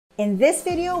In this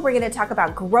video, we're going to talk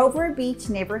about Grover Beach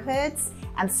neighborhoods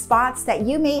and spots that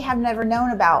you may have never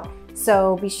known about.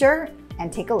 So be sure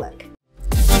and take a look.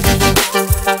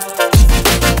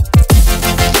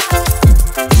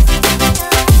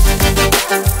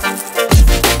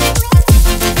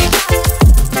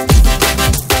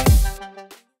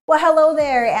 Well, hello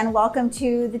there and welcome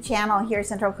to the channel here,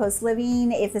 Central Coast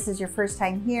Living. If this is your first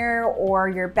time here or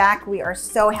you're back, we are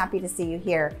so happy to see you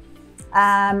here.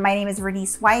 My name is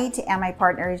Verenice White and my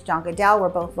partner is John Goodell. We're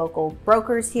both local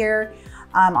brokers here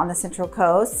on the Central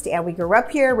Coast, and we grew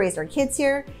up here, raised our kids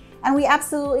here, and we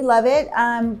absolutely love it.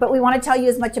 But we want to tell you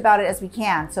as much about it as we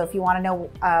can. So if you want to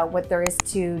know what there is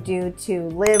to do to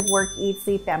live, work, eat,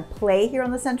 sleep, and play here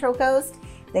on the Central Coast,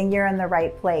 then you're in the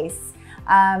right place.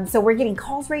 So we're getting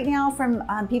calls right now from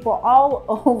people all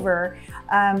over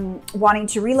wanting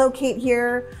to relocate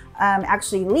here,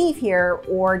 actually leave here,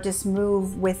 or just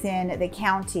move within the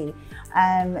county.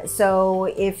 So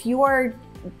if you are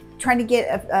trying to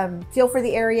get a feel for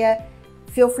the area,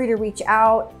 feel free to reach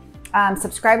out,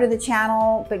 subscribe to the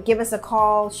channel, but give us a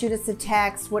call, shoot us a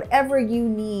text, whatever you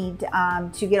need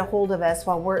to get a hold of us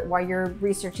while you're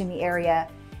researching the area.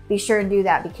 Be sure to do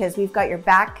that because we've got your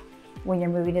back when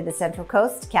you're moving to the Central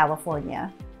Coast,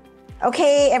 California.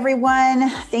 Okay,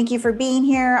 everyone, thank you for being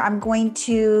here. I'm going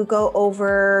to go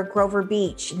over Grover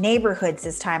Beach neighborhoods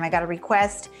this time. I got a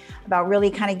request about really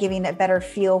kind of giving a better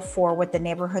feel for what the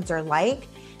neighborhoods are like.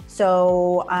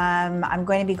 So I'm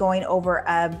going to be going over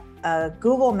a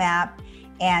Google map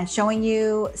and showing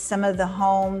you some of the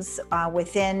homes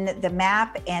within the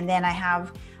map. And then I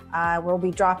have, we'll be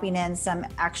dropping in some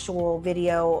actual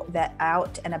video that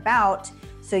out and about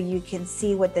so you can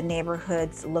see what the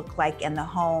neighborhoods look like and the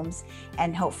homes,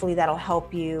 and hopefully that'll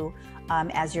help you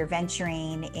as you're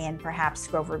venturing in perhaps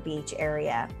Grover Beach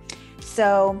area.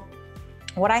 So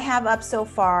what I have up so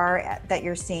far that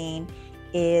you're seeing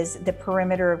is the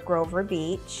perimeter of Grover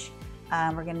Beach.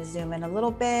 We're going to zoom in a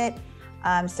little bit.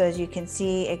 So as you can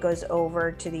see, it goes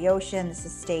over to the ocean. This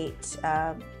is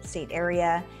state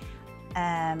area.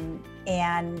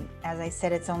 And as I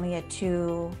said, it's only a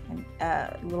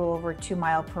little over 2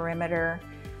 mile perimeter.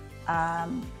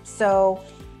 So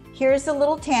here's a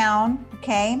little town,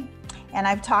 okay? And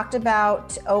I've talked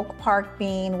about Oak Park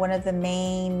being one of the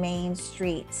main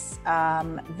streets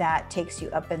that takes you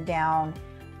up and down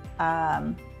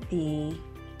the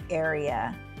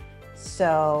area.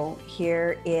 So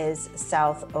here is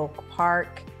South Oak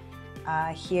Park.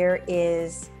 Here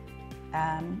is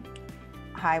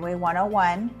Highway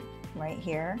 101 right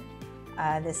here.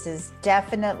 This is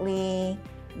definitely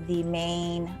the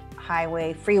main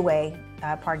freeway,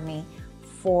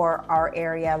 for our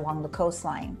area along the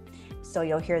coastline. So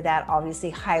you'll hear that obviously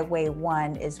Highway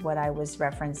 1 is what I was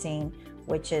referencing,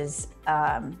 which is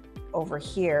over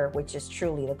here, which is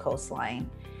truly the coastline.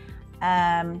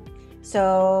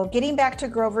 So getting back to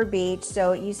Grover Beach,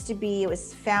 so it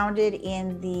was founded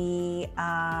in the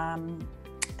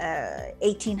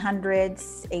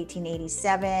 1800s,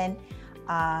 1887,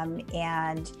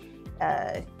 and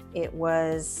it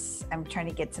was, I'm trying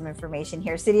to get some information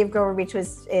here. City of Grover Beach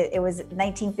was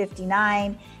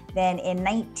 1959. Then in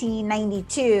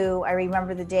 1992, I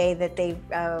remember the day that they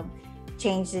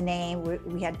changed the name.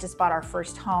 We had just bought our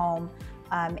first home,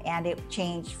 and it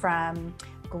changed from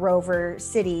Grover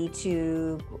City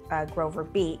to Grover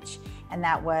Beach, and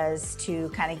that was to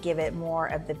kind of give it more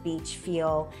of the beach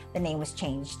feel. The name was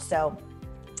changed. So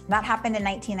that happened in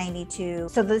 1992.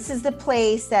 So this is the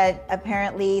place that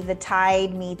apparently the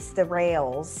tide meets the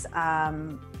rails,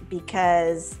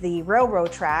 because the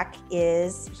railroad track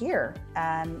is here.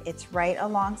 It's right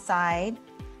alongside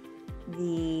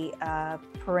the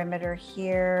perimeter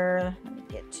here. Let me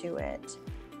get to it.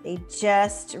 They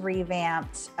just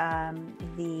revamped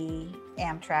the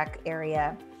Amtrak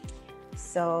area.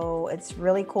 So it's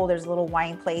really cool. There's a little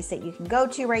wine place that you can go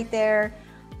to right there.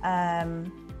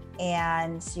 And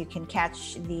you can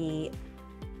catch the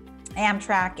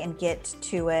Amtrak and get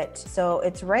to it. So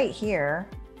it's right here,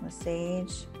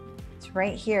 Osage. It's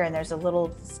right here, and there's a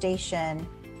little station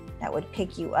that would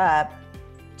pick you up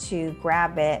to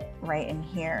grab it right in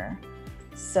here.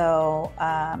 So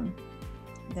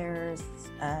there's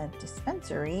a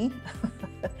dispensary,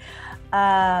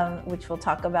 which we'll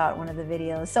talk about in one of the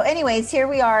videos. So anyways, here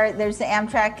we are. There's the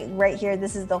Amtrak right here.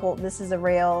 This is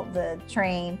the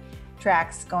train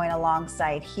tracks going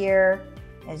alongside here,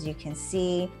 as you can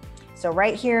see. So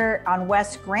right here on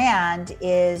West Grand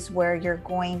is where you're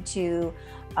going to,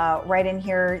 right in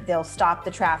here, they'll stop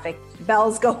the traffic.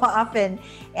 Bells go off and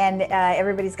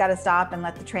everybody's got to stop and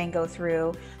let the train go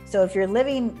through. So if you're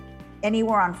living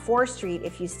anywhere on 4th Street,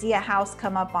 if you see a house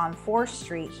come up on 4th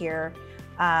Street here,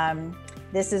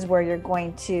 This is where you're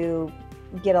going to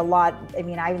get a lot. I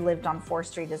mean, I lived on 4th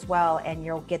Street as well, and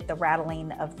you'll get the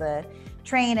rattling of the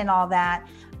train and all that.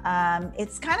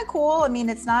 It's kind of cool. I mean,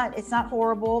 it's not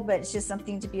horrible, but it's just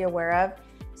something to be aware of.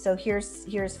 So here's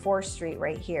 4th Street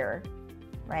right here,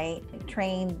 right? The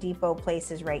train depot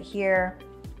place is right here.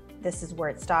 This is where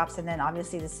it stops. And then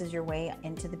obviously this is your way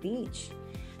into the beach.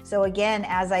 So again,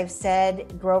 as I've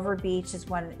said, Grover Beach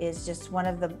is just one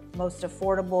of the most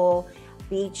affordable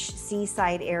beach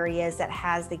seaside areas that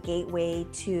has the gateway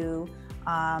to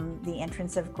the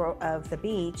entrance of the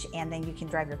beach, and then you can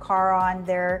drive your car on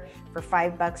there for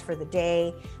 $5 for the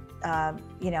day.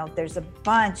 You know, there's a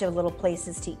bunch of little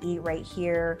places to eat right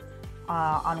here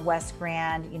on West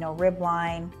Grand. You know, Rib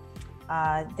Line.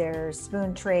 There's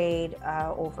Spoon Trade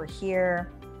over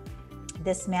here.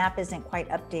 This map isn't quite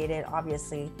updated,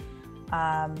 obviously.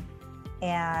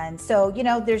 And so, you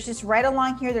know, there's just right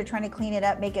along here, they're trying to clean it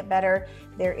up, make it better.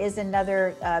 There is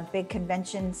another big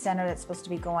convention center that's supposed to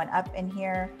be going up in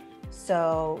here.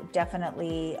 So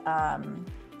definitely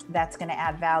that's going to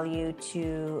add value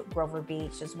to Grover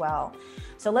Beach as well.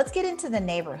 So let's get into the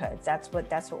neighborhoods. That's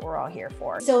what we're all here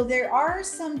for. So there are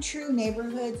some true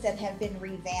neighborhoods that have been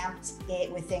revamped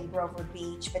within Grover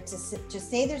Beach, but to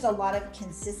say there's a lot of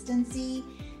consistency,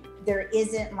 there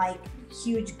isn't like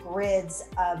huge grids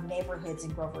of neighborhoods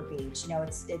in Grover Beach. You know,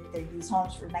 they're these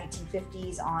homes from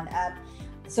 1950s on up.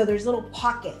 So there's little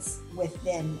pockets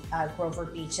within Grover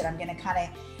Beach that I'm going to kind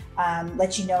of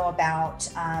let you know about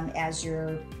as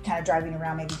you're kind of driving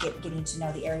around, maybe getting to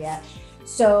know the area.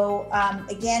 So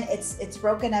again, it's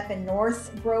broken up in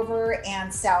North Grover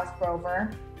and South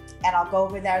Grover, and I'll go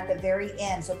over that at the very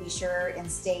end. So be sure and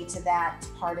stay to that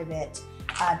part of it.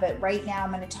 But right now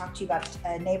I'm going to talk to you about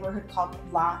a neighborhood called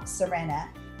La Serena,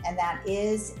 and that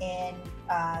is in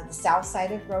the south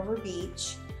side of Grover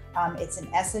Beach. It's an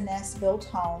S&S built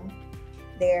home.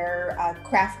 They're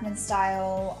craftsman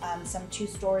style, some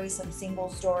 2-story, some single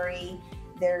story.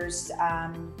 There's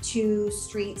 2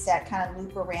 streets that kind of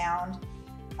loop around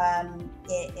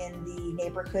in the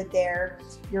neighborhood there.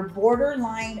 You're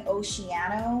borderline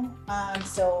Oceano,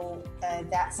 so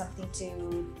that's something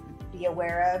to be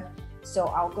aware of. So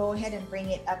I'll go ahead and bring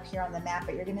it up here on the map,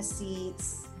 but you're going to see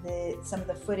some of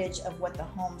the footage of what the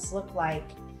homes look like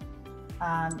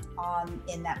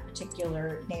in that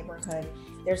particular neighborhood.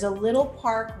 There's a little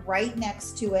park right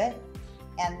next to it,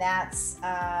 and that's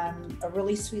a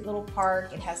really sweet little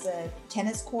park. It has a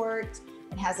tennis court.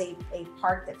 It has a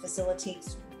park that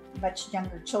facilitates much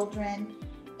younger children,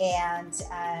 and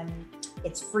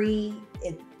it's free.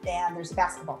 And there's a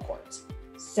basketball court.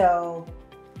 So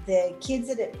the kids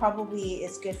that it probably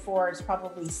is good for is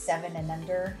probably 7 and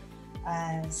under.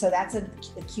 So that's a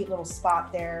cute little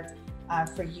spot there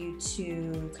for you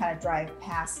to kind of drive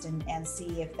past and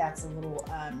see if that's a little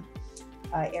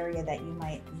area that you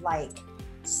might like.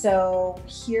 So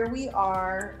here we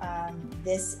are.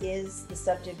 This is the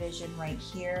subdivision right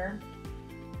here.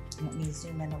 Let me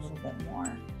zoom in a little bit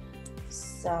more.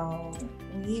 So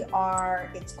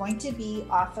it's going to be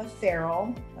off of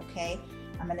Farrell, okay?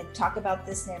 I'm going to talk about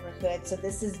this neighborhood. So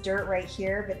this is dirt right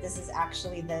here, but this is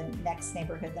actually the next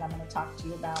neighborhood that I'm going to talk to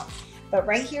you about. But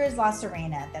right here is La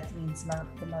Serena. That means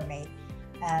the mermaid.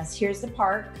 Here's the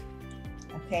park.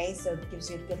 Okay, so it gives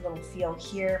you a good little feel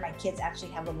here. My kids actually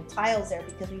have little tiles there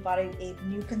because we bought a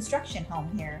new construction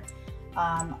home here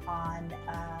on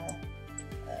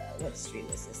what street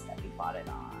was this that we bought it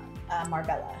on?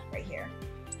 Marbella, right here.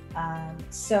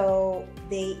 So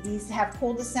these have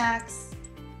cul-de-sacs,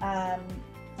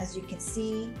 as you can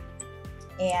see.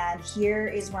 And here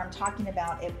is where I'm talking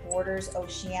about. It borders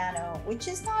Oceano, which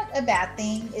is not a bad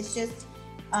thing. It's just,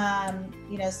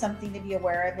 you know, something to be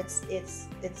aware of. It's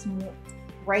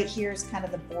right here is kind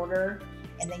of the border,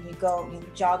 and then you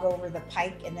jog over the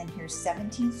pike, and then here's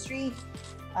 17th Street.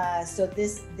 So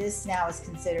this now is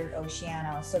considered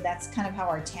Oceano. So that's kind of how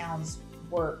our towns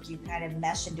work. You kind of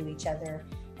mesh into each other,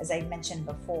 as I mentioned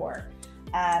before.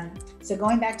 So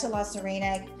going back to La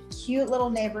Serena, cute little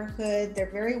neighborhood.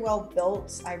 They're very well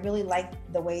built. I really like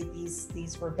the way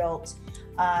these were built.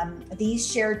 These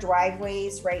share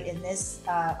driveways right in this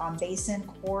on Basin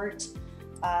Court.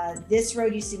 This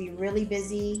road used to be really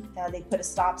busy. They put a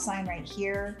stop sign right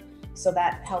here, so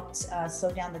that helped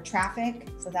slow down the traffic.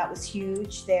 So that was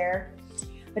huge there.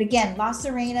 But again, La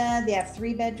Serena, they have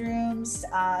 3 bedrooms,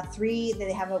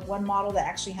 they have one model that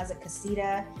actually has a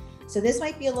casita. So this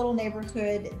might be a little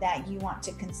neighborhood that you want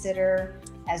to consider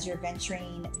as you're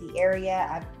venturing the area.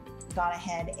 I've gone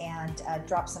ahead and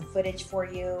dropped some footage for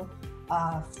you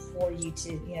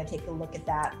to take a look at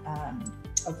that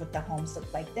of what the homes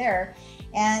look like there.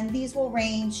 And these will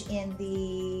range in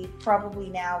the, probably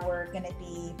now we're going to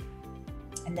be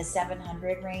in the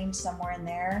 700 range, somewhere in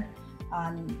there.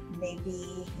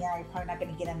 Maybe, yeah, you're probably not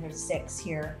going to get under 6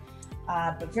 here,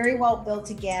 but very well built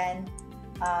again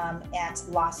at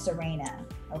La Serena.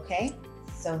 Okay,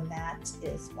 so that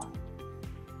is one.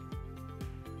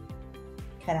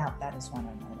 Cut out, that is one,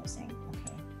 I was saying.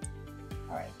 Okay,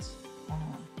 all right.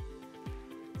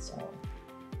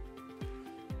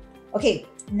 Okay,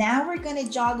 now we're going to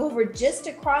jog over just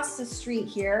across the street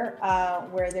here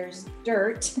where there's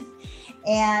dirt.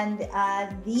 And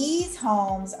these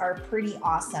homes are pretty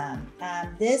awesome.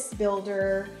 This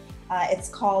builder, it's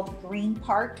called Green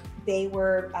Park. They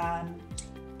were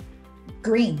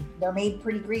green. They're made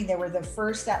pretty green. They were the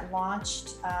first that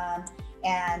launched.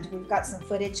 And we've got some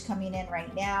footage coming in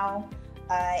right now.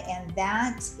 And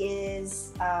that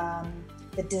is,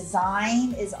 the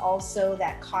design is also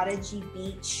that cottagey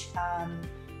beach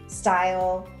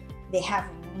style. They have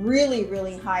really,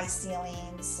 really high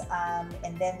ceilings.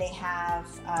 And then they have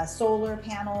solar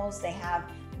panels. They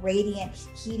have radiant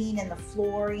heating in the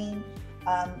flooring.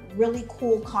 Really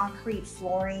cool concrete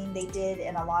flooring they did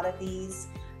in a lot of these.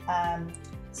 And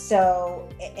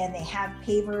they have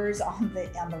pavers on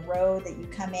the road that you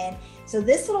come in. So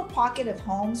this little pocket of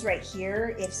homes right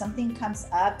here, if something comes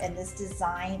up and this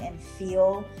design and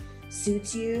feel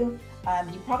suits you,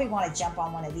 you probably want to jump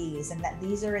on one of these. And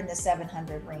these are in the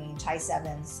 700 range, high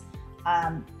 7s.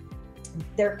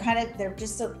 They're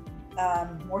just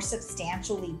more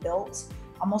substantially built,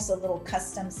 almost a little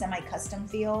custom, semi-custom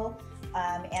feel.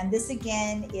 And this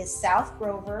again is South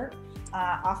Grover,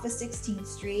 off of 16th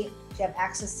Street. You have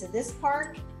access to this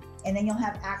park, and then you'll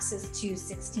have access to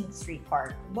 16th Street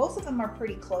Park. Both of them are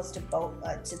pretty close to both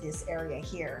to this area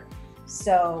here.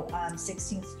 So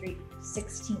 16th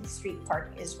Street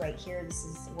Park is right here. This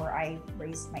is where I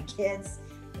raised my kids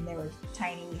when they were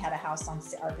tiny. We had a house on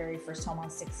our very first home on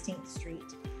 16th Street.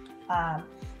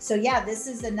 So yeah, this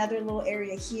is another little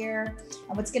area here.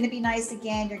 And what's going to be nice,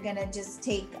 again, you're going to just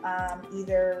take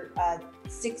either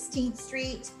 16th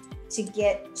Street to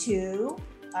get to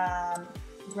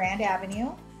Grand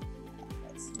Avenue.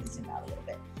 Let's zoom out a little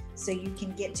bit. So you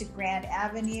can get to Grand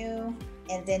Avenue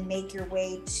and then make your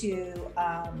way to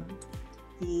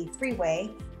the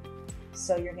freeway.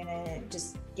 So you're gonna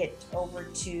just get over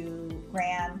to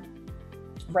Grand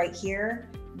right here,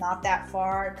 not that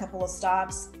far, a couple of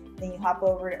stops. Then you hop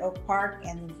over to Oak Park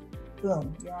and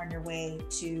boom, you're on your way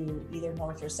to either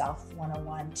North or South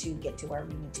 101 to get to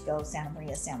wherever you need to go, Santa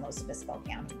Maria, San Luis Obispo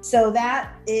County. So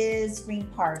that is Green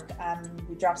Park.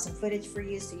 We dropped some footage for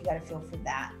you, so you got to feel for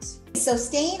that. So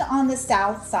staying on the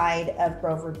south side of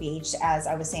Grover Beach, as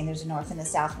I was saying, there's a north and a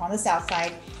south. We're on the south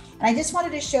side. And I just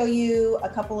wanted to show you a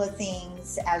couple of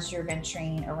things as you're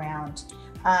venturing around.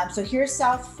 So here's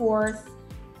South 4th.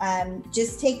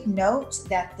 Just take note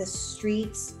that the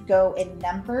streets go in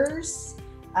numbers.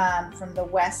 From the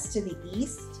west to the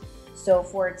east. So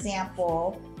for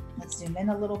example, let's zoom in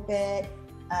a little bit.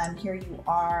 Here you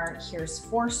are, here's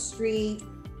 4th Street,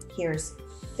 here's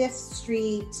 5th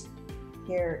Street,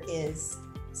 here is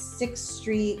 6th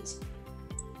Street,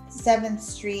 7th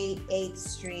Street, 8th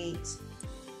Street,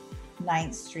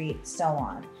 9th Street, so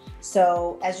on.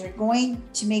 So as you're going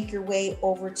to make your way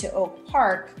over to Oak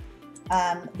Park,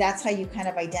 that's how you kind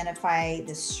of identify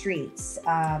the streets.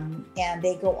 And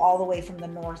they go all the way from the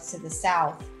north to the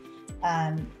south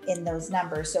in those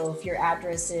numbers. So if your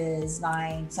address is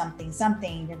 9 something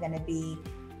something, you're going to be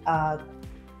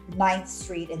 9th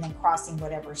Street and then crossing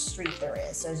whatever street there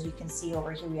is. So as you can see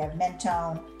over here, we have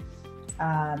Mentone,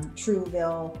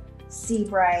 Trueville,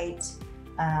 Seabright,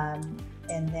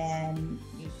 and then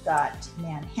you've got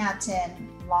Manhattan,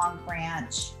 Long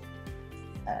Branch,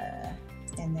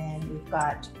 and then we've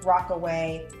got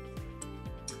Rockaway,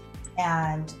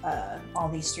 and all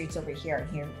these streets over here. And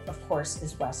here, of course,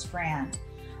 is West Grand.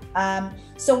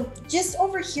 So just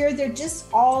over here, they're just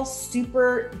all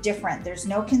super different. There's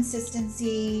no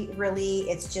consistency, really.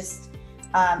 It's just,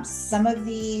 some of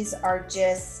these are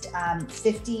just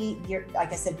 50,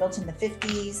 like I said, built in the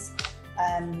 50s.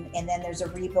 And then there's a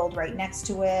rebuild right next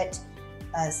to it.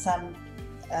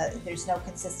 There's no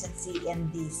consistency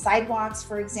in the sidewalks,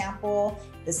 for example.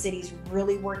 The city's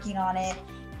really working on it,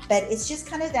 but it's just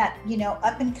kind of that, you know,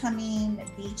 up and coming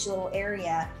beach little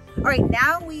area. All right,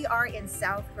 now we are in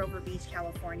South Grover Beach,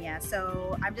 California.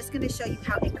 So I'm just going to show you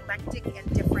how eclectic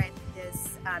and different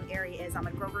this area is. I'm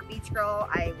a Grover Beach girl.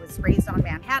 I was raised on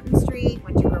Manhattan Street,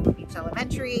 went to Grover Beach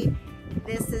Elementary.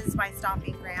 This is my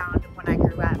stomping ground when I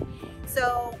grew up.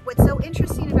 So what's so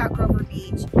interesting about Grover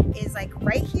Beach is, like,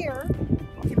 right here,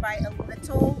 you can buy a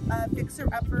little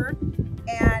fixer-upper,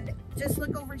 And just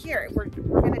look over here. We're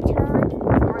going to turn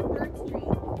on 3rd Street.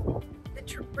 The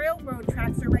railroad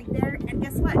tracks are right there. And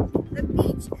guess what? The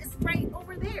beach is right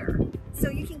over there. So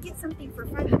you can get something for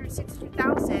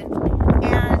 $562,000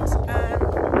 and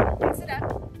fix it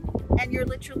up. And you're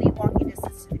literally walking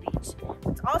distance to the beach.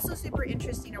 What's also super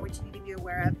interesting, or what you need to be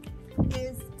aware of,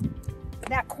 is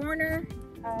that corner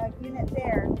unit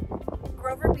there.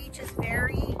 Grover Beach is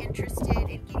very interested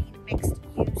in getting mixed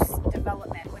use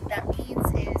development. What that means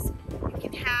is you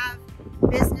can have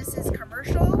businesses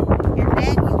commercial, and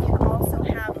then you can also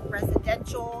have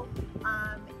residential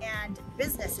and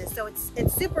businesses. So it's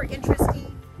super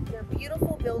interesting. They're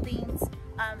beautiful buildings.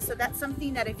 So that's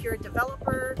something that if you're a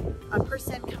developer, a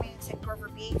person coming into Grover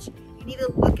Beach, you need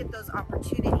to look at those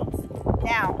opportunities.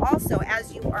 Now, also,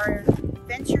 as you are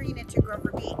venturing into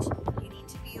Grover Beach, you need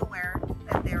to be aware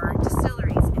that there are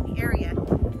distilleries in the area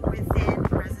within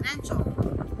residential.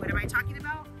 What am I talking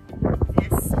about?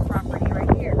 This property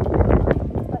right here.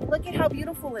 But look at how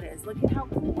beautiful it is. Look at how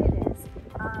clean it is.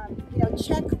 You know,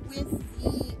 check with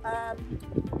the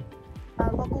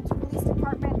local police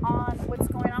department on what's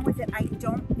going on with it. I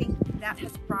don't think that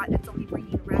has it's only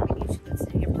bringing revenue to the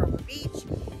city of Grover Beach.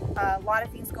 A lot of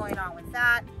things going on with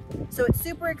that. So it's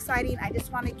super exciting. I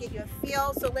just want to give you a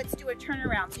feel. So let's do a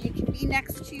turnaround. So you can be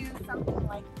next to something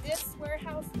like this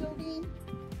warehouse building.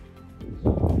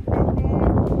 And then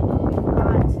you've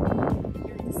got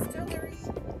your distillery.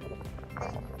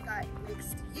 Then you've got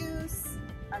mixed use,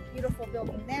 a beautiful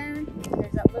building there.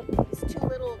 There's these 2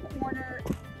 little corner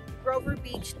Grover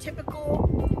Beach typical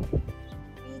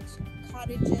beach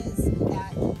cottages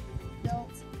that you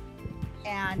built,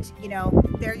 and you know,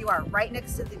 there you are right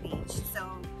next to the beach. So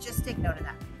just take note of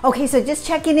that. Okay, so just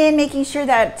checking in, making sure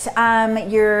that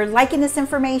you're liking this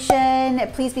information.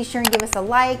 Please be sure and give us a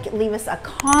like, leave us a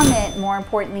comment. More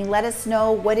importantly, let us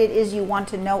know what it is you want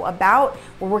to know about.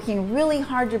 We're working really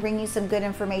hard to bring you some good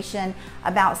information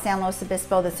about San Luis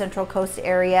Obispo, the Central Coast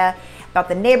area, about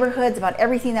the neighborhoods, about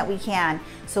everything that we can.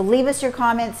 So leave us your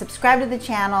comments, subscribe to the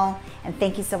channel, and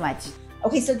thank you so much.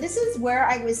 Okay, so this is where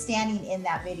I was standing in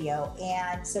that video.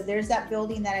 And so there's that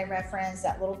building that I referenced,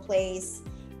 that little place.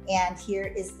 And here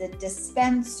is the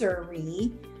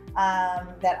dispensary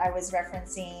that I was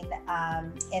referencing.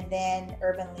 And then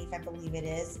Urban Leaf, I believe it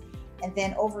is. And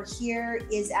then over here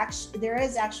is there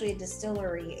is actually a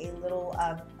distillery, a little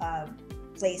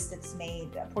place that's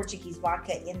made Portuguese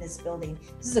vodka in this building.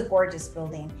 This is a gorgeous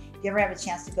building. If you ever have a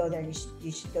chance to go there,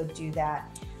 you should go do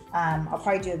that. I'll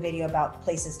probably do a video about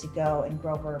places to go in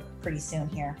Grover pretty soon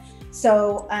here.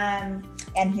 So,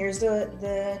 and here's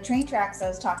the train tracks I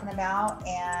was talking about.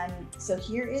 And so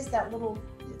here is that little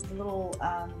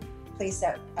place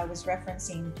that I was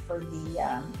referencing for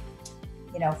the,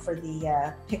 for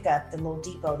the pickup, the little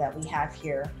depot that we have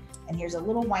here. And here's a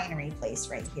little winery place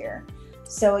right here.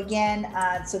 So again,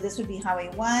 so this would be Highway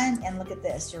 1, and look at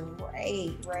this, you're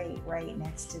right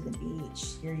next to the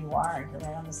beach. Here you are, you're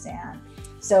right on the sand.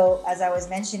 So as I was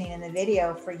mentioning in the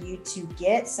video, for you to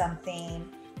get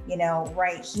something,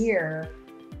 right here,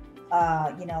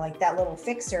 like that little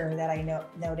fixer that I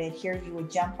noted here, you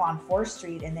would jump on 4th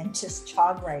Street and then just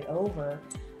jog right over.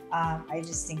 I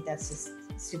just think that's just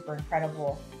super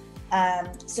incredible.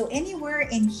 So anywhere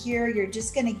in here, you're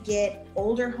just going to get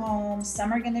older homes.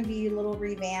 Some are going to be a little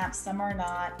revamped, some are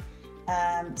not.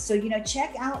 So,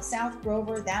 check out South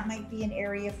Grover. That might be an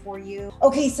area for you.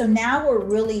 Okay, so now we're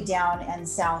really down in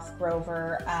South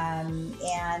Grover.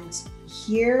 And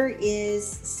here is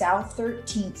South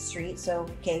 13th Street. So,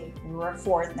 okay, we're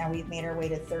 4th. Now we've made our way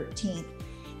to 13th.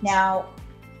 Now,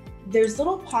 there's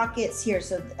little pockets here.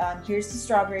 So here's the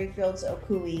strawberry fields,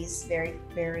 Okui's, very,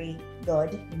 very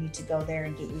good. You need to go there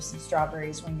and get you some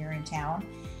strawberries when you're in town.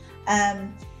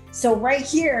 So right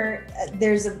here,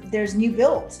 there's new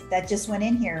build that just went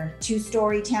in here.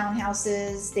 2-story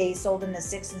townhouses. They sold in the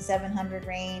 600 and 700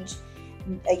 range.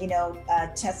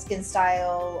 Tuscan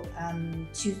style,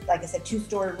 like I said,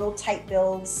 2-story, real tight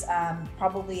builds,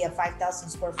 probably a 5,000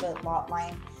 square foot lot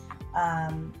line,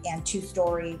 and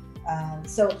 2-story.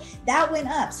 So that went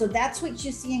up. So that's what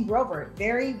you see in Grover.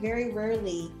 Very, very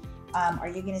rarely are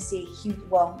you going to see a huge,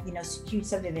 huge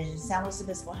subdivision. San Luis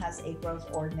Obispo has a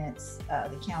growth ordinance,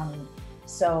 the county.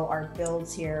 So our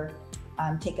builds here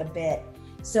take a bit.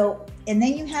 So, and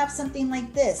then you have something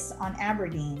like this on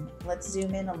Aberdeen. Let's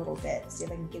zoom in a little bit, see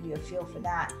if I can give you a feel for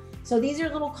that. So these are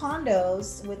little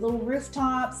condos with little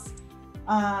rooftops,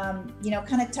 kind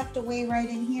of tucked away right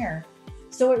in here.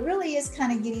 So it really is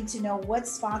kind of getting to know what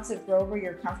spots of Grover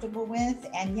you're comfortable with.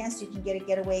 And yes, you can get a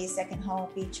getaway, second home,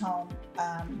 beach home,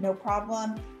 no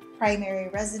problem. Primary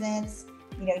residence,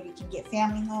 you can get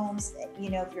family homes,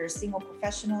 if you're a single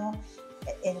professional.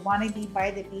 and want to be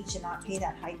by the beach and not pay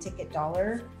that high ticket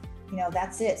dollar, you know,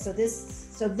 that's it. So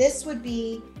this would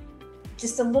be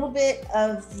just a little bit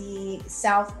of the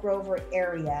South Grover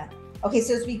area. Okay,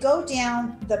 so as we go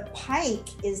down, the Pike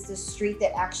is the street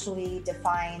that actually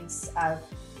defines,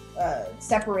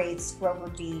 separates Grover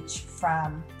Beach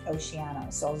from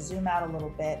Oceano. So I'll zoom out a little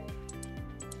bit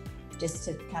just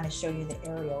to kind of show you the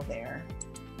aerial there.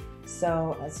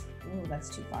 So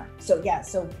that's too far. So yeah,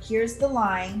 so here's the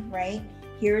line, right?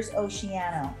 Here's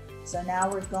Oceano. So now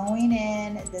we're going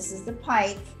in, this is the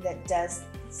Pike that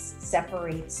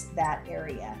separates that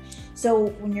area. So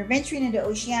when you're venturing into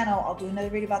Oceano, I'll do another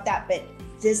video about that, but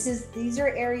these are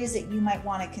areas that you might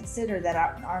want to consider that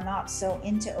are not so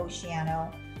into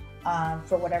Oceano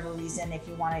for whatever reason, if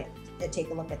you want to take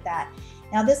a look at that.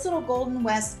 Now this little Golden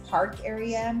West Park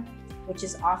area, which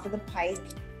is off of the Pike,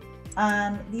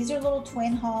 these are little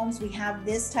twin homes. We have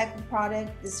this type of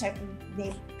product, this type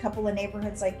of couple of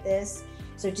neighborhoods like this.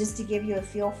 So just to give you a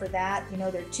feel for that, you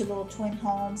know, there are two little twin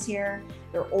homes here.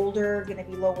 They're older, going to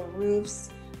be lower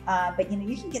roofs, but you know,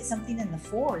 you can get something in the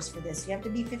 4s for this. You have to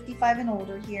be 55 and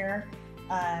older here,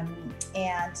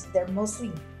 and they're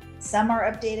mostly, some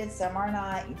are updated, some are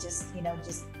not. You just, you know,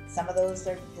 just some of those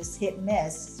are just hit and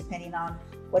miss depending on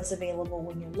what's available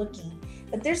when you're looking.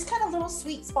 But there's kind of little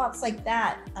sweet spots like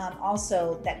that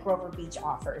also that Grover Beach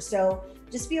offers. So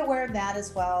just be aware of that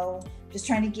as well. Just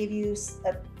trying to give you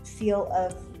a feel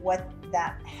of what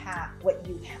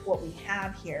we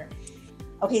have here.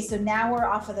 Okay, so now we're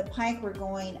off of the Pike. We're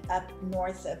going up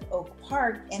north of Oak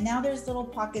Park, and now there's little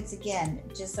pockets again,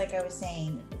 just like I was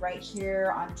saying, right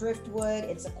here on Driftwood.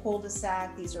 It's a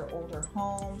cul-de-sac. These are older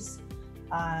homes.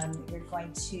 You're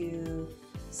going to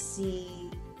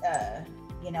see,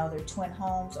 you know, they're twin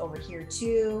homes over here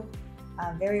too.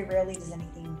 Very rarely does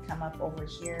anything come up over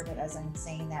here, but as I'm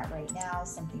saying that right now,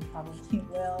 something probably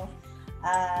will.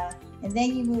 And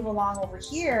then you move along over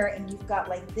here and you've got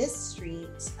like this street,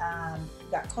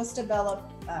 you've got Costa Bella,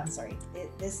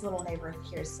 this little neighborhood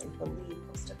here is, I believe,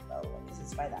 Costa Bella, because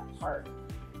it's by that park.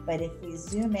 But if we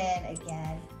zoom in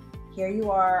again, here you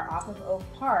are off of Oak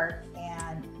Park,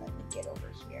 and let me get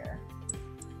over here.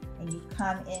 And you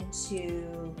come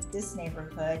into this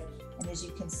neighborhood, and as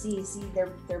you can see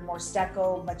they're more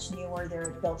stucco, much newer.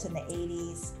 They're built in the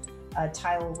 80s,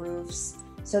 tile roofs.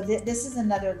 So this is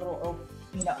another little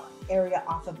area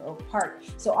off of Oak Park.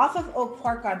 So off of Oak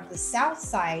Park on the south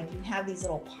side, you have these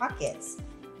little pockets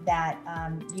that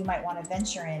you might want to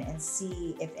venture in and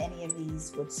see if any of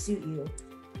these would suit you.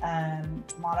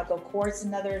 Monaco Court's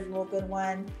another little good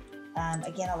one.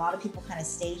 Again, a lot of people kind of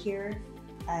stay here,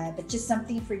 but just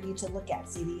something for you to look at.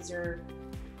 See, these are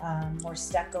more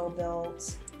stucco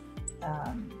built,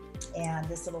 and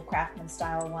this little craftsman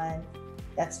style one,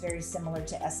 that's very similar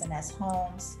to S&S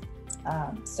Homes.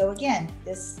 So again,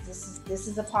 this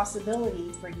is a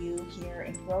possibility for you here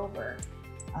in Grover,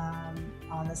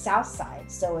 on the south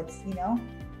side. So it's, you know,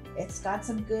 it's got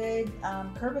some good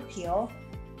curb appeal.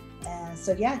 And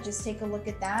so yeah, just take a look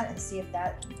at that and see if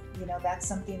that, you know, that's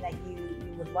something that you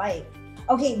would like.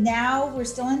 Okay, now we're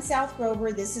still in South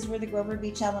Grover. This is where the Grover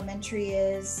Beach Elementary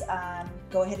is.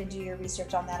 Go ahead and do your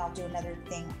research on that. I'll do another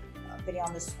video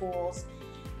on the schools.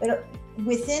 But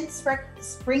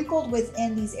sprinkled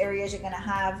within these areas, you're going to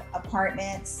have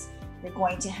apartments. You're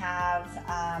going to have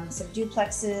some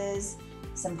duplexes,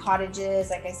 some cottages,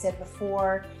 like I said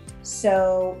before.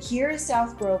 So here is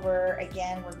South Grover.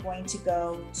 Again, we're going to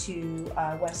go to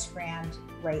West Grand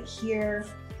right here.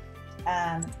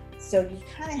 So you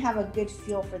kind of have a good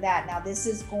feel for that. Now this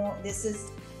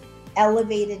is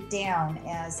elevated down,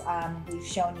 as we've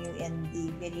shown you in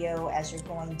the video as you're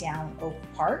going down Oak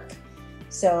Park.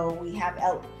 So we have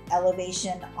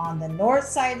elevation on the north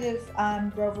side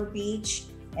of Grover Beach,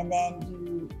 and then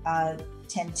you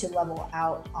tend to level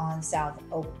out on South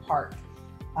Oak Park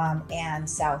and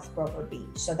South Grover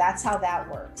Beach. So that's how that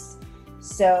works.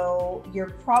 So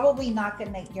you're probably not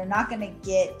gonna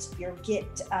get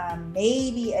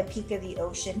maybe a peek of the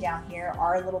ocean down here.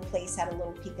 Our little place had a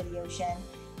little peek of the ocean,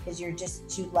 because you're just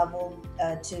too level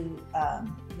to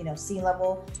sea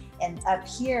level. And up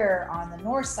here on the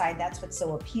north side, that's what's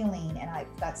so appealing. And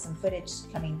I've got some footage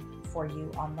coming for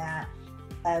you on that,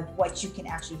 of what you can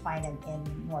actually find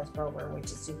in North Grover, which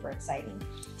is super exciting.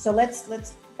 So let's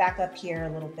back up here a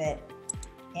little bit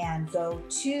and go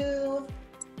to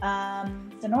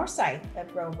the north side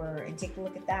of Grover and take a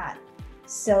look at that.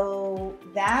 So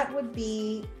that would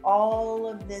be all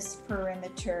of this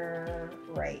perimeter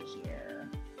right here.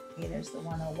 Okay, there's the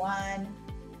 101,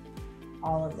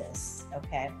 all of this,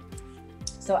 okay?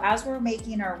 So as we're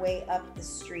making our way up the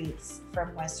streets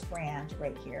from West Grand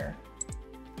right here,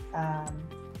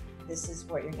 this is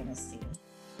what you're gonna see.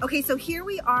 Okay, so here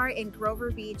we are in Grover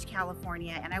Beach,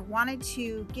 California, and I wanted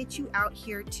to get you out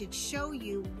here to show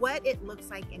you what it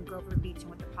looks like in Grover Beach and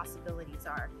what the possibilities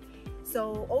are.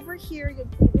 So over here, you'll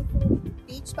see this little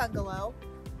beach bungalow.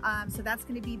 So that's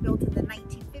going to be built in the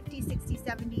 1950s, 60s,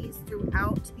 70s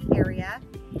throughout the area.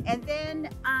 And then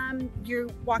you're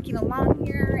walking along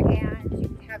here and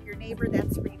you have your neighbor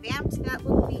that's revamped that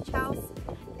little beach house.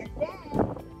 And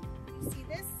then you see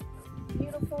this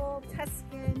beautiful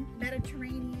Tuscan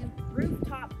Mediterranean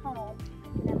rooftop home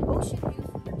and ocean view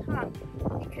from the top,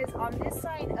 because on this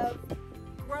side of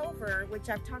Grover, which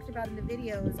I've talked about in the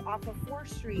videos, off of 4th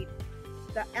Street,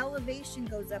 the elevation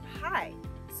goes up high.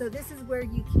 So this is where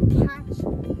you can catch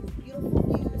these beautiful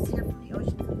views here from the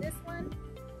ocean.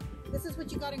 So this is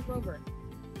what you got in Grover.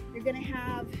 You're gonna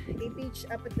have a beach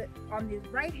up at on the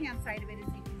right-hand side of it,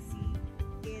 as you can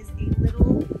see, is a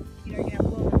little, you know, you have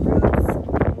older roofs,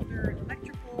 older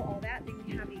electrical, all that. Then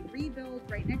you have a rebuild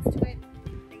right next to it.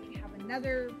 Then you have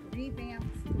another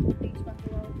revamped beach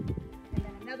bungalow, and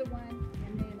then another one,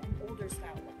 and then an older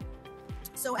style one.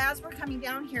 So as we're coming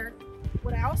down here,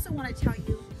 what I also want to tell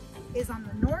you is on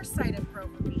the north side of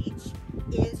Grover Beach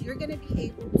is you're going to be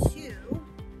able to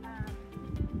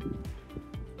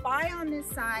buy on this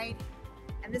side,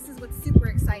 and this is what's super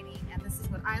exciting, and this is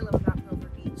what I love about Grover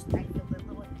Beach. I feel the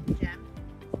little gem.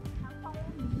 Come follow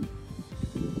me.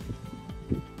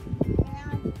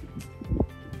 And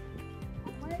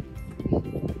on one of these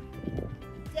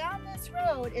streets, down this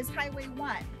road is Highway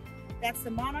 1. That's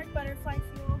the monarch butterfly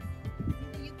field,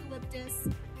 the eucalyptus,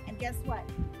 and guess what?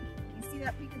 See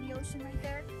that peak of the ocean right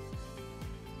there?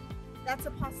 That's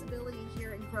a possibility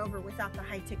here in Grover without the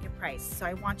high ticket price. So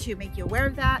I want to make you aware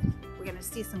of that. We're gonna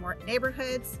see some more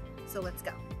neighborhoods, so let's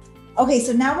go. Okay,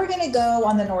 so now we're gonna go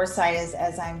on the north side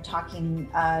as I'm talking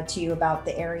to you about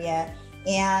the area.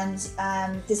 And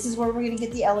this is where we're gonna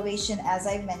get the elevation, as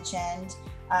I mentioned.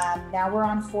 Now we're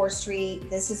on 4th Street.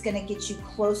 This is gonna get you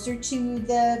closer to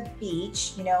the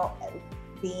beach, you know,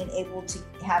 being able to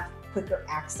have quicker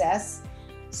access.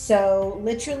 So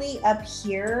literally up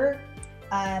here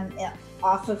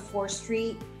off of 4th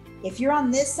Street, if you're on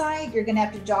this side, you're gonna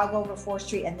have to jog over 4th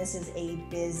Street, and this is a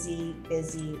busy,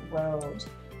 busy road.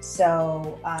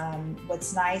 So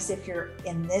what's nice if you're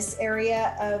in this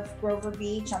area of Grover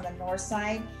Beach on the north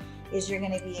side is you're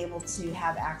gonna be able to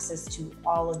have access to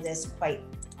all of this quite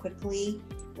quickly,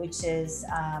 which is,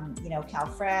 you know,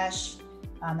 CalFresh.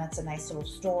 That's a nice little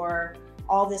store.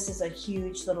 All this is a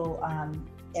huge little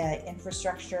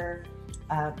infrastructure,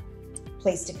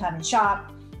 place to come and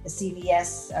shop. The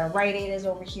CVS, Rite Aid is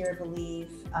over here, I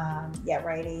believe. Yeah,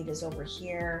 Rite Aid is over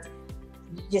here.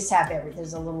 You just have everything.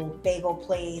 There's a little bagel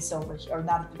place over here, or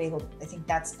not the bagel, I think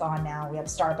that's gone now. We have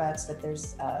Starbucks, but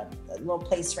there's a little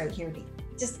place right here,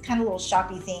 just kind of little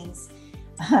shoppy things.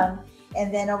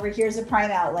 And then over here's the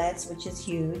Prime Outlets, which is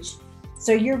huge.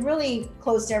 So you're really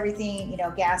close to everything, you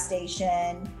know, gas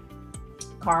station,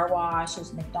 car wash,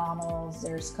 there's McDonald's,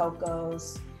 there's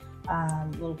Coco's,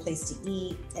 little place to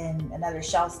eat, and another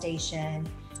Shell station,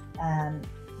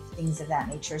 things of that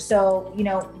nature. So, you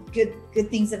know, good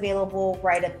things available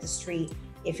right up the street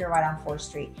if you're right on 4th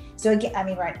Street. So again, I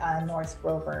mean, right on North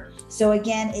Grover. So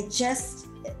again, you just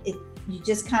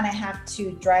kind of have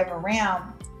to drive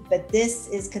around, but this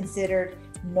is considered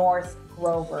North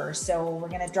Grover. So we're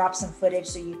going to drop some footage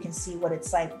so you can see what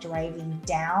it's like driving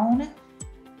down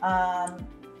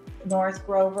North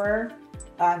Grover,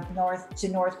 north to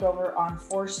North Grover on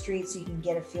 4th Street, so you can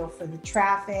get a feel for the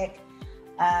traffic.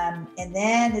 And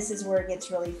then this is where it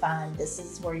gets really fun. This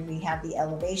is where we have the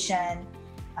elevation.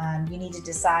 You need to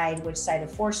decide which side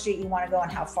of 4th Street you want to go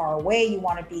and how far away you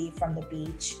want to be from the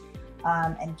beach,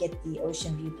 and get the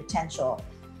ocean view potential.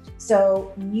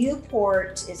 So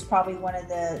Newport is probably one of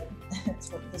the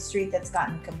street that's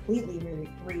gotten completely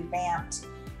revamped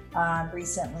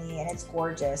recently, and it's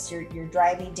gorgeous. You're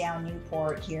driving down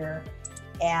Newport here,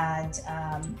 and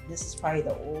this is probably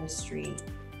the old street.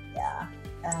 Yeah.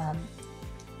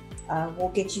 We'll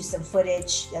get you some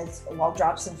footage. I'll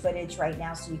drop some footage right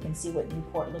now so you can see what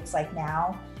Newport looks like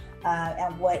now,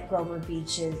 and what Grover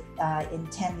Beach is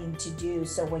intending to do.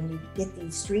 So when you get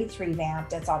these streets revamped,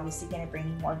 that's obviously going to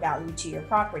bring more value to your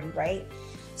property, right?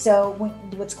 So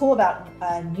what's cool about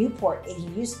Newport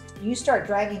is you start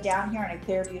driving down here on a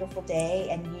clear, beautiful day,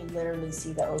 and you literally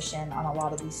see the ocean on a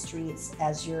lot of these streets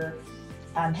as you're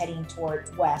heading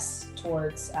west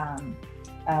towards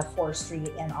 4th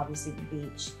Street and obviously the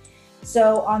beach.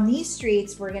 So on these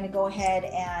streets, we're going to go ahead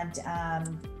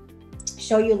and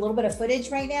show you a little bit of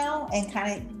footage right now and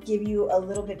kind of give you a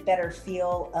little bit better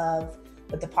feel of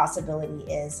what the possibility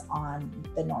is on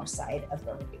the north side of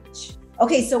Grover Beach.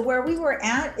 Okay, so where we were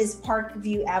at is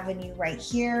Parkview Avenue right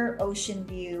here. Ocean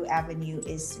View Avenue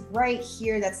is right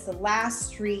here. That's the last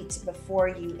street before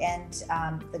you end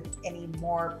any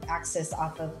more access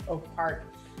off of Oak Park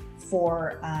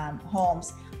for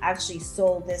homes. I actually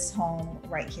sold this home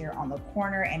right here on the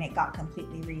corner, and it got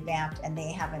completely revamped, and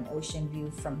they have an ocean view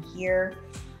from here.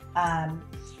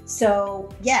 So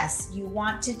yes, you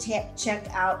want to check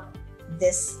out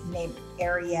this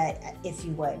area if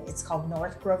you would. It's called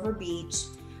North Grover Beach.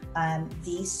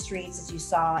 These streets, as you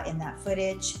saw in that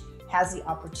footage, has the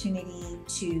opportunity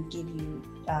to give you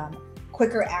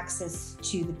quicker access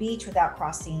to the beach without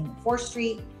crossing 4th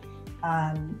Street.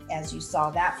 As you saw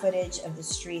that footage of the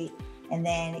street, and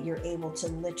then you're able to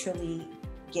literally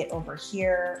get over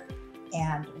here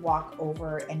and walk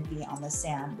over and be on the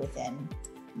sand within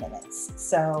minutes.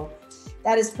 So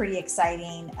that is pretty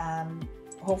exciting.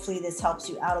 Hopefully this helps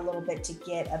you out a little bit to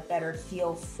get a better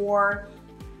feel for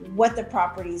what the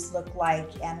properties look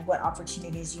like and what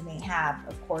opportunities you may have.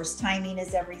 Of course, timing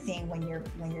is everything when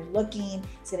you're looking.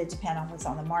 It's going to depend on what's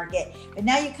on the market. But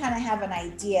now you kind of have an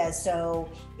idea. So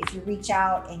if you reach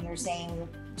out and you're saying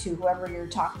to whoever you're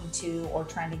talking to or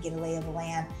trying to get a lay of the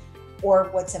land or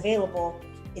what's available,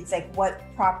 it's like what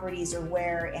properties are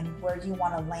where and where you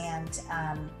want to land,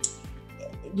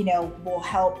 you know, will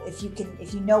help if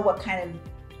you know what kind of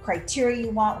criteria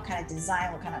you want, what kind of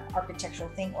design, what kind of architectural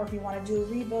thing, or if you want to do a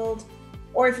rebuild,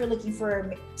 or if you're looking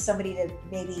for somebody to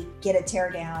maybe get a tear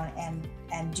down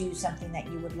and do something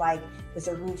that you would like with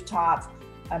a rooftop,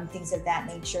 things of that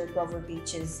nature. Grover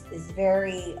Beach is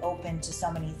very open to so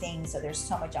many things, so there's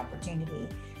so much opportunity.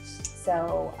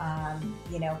 So,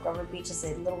 you know, Grover Beach is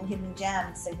a little hidden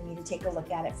gem, so you need to take a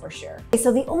look at it for sure.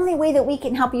 So the only way that we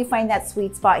can help you find that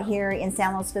sweet spot here in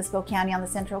San Luis Obispo County on the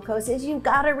Central Coast is you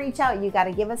got to reach out. You got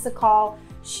to give us a call,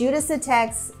 shoot us a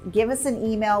text, give us an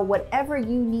email, whatever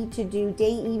you need to do,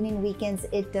 day, evening, weekends,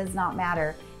 it does not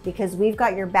matter, because we've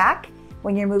got your back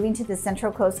when you're moving to the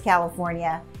Central Coast,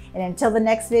 California. And until the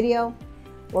next video,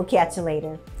 we'll catch you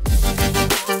later.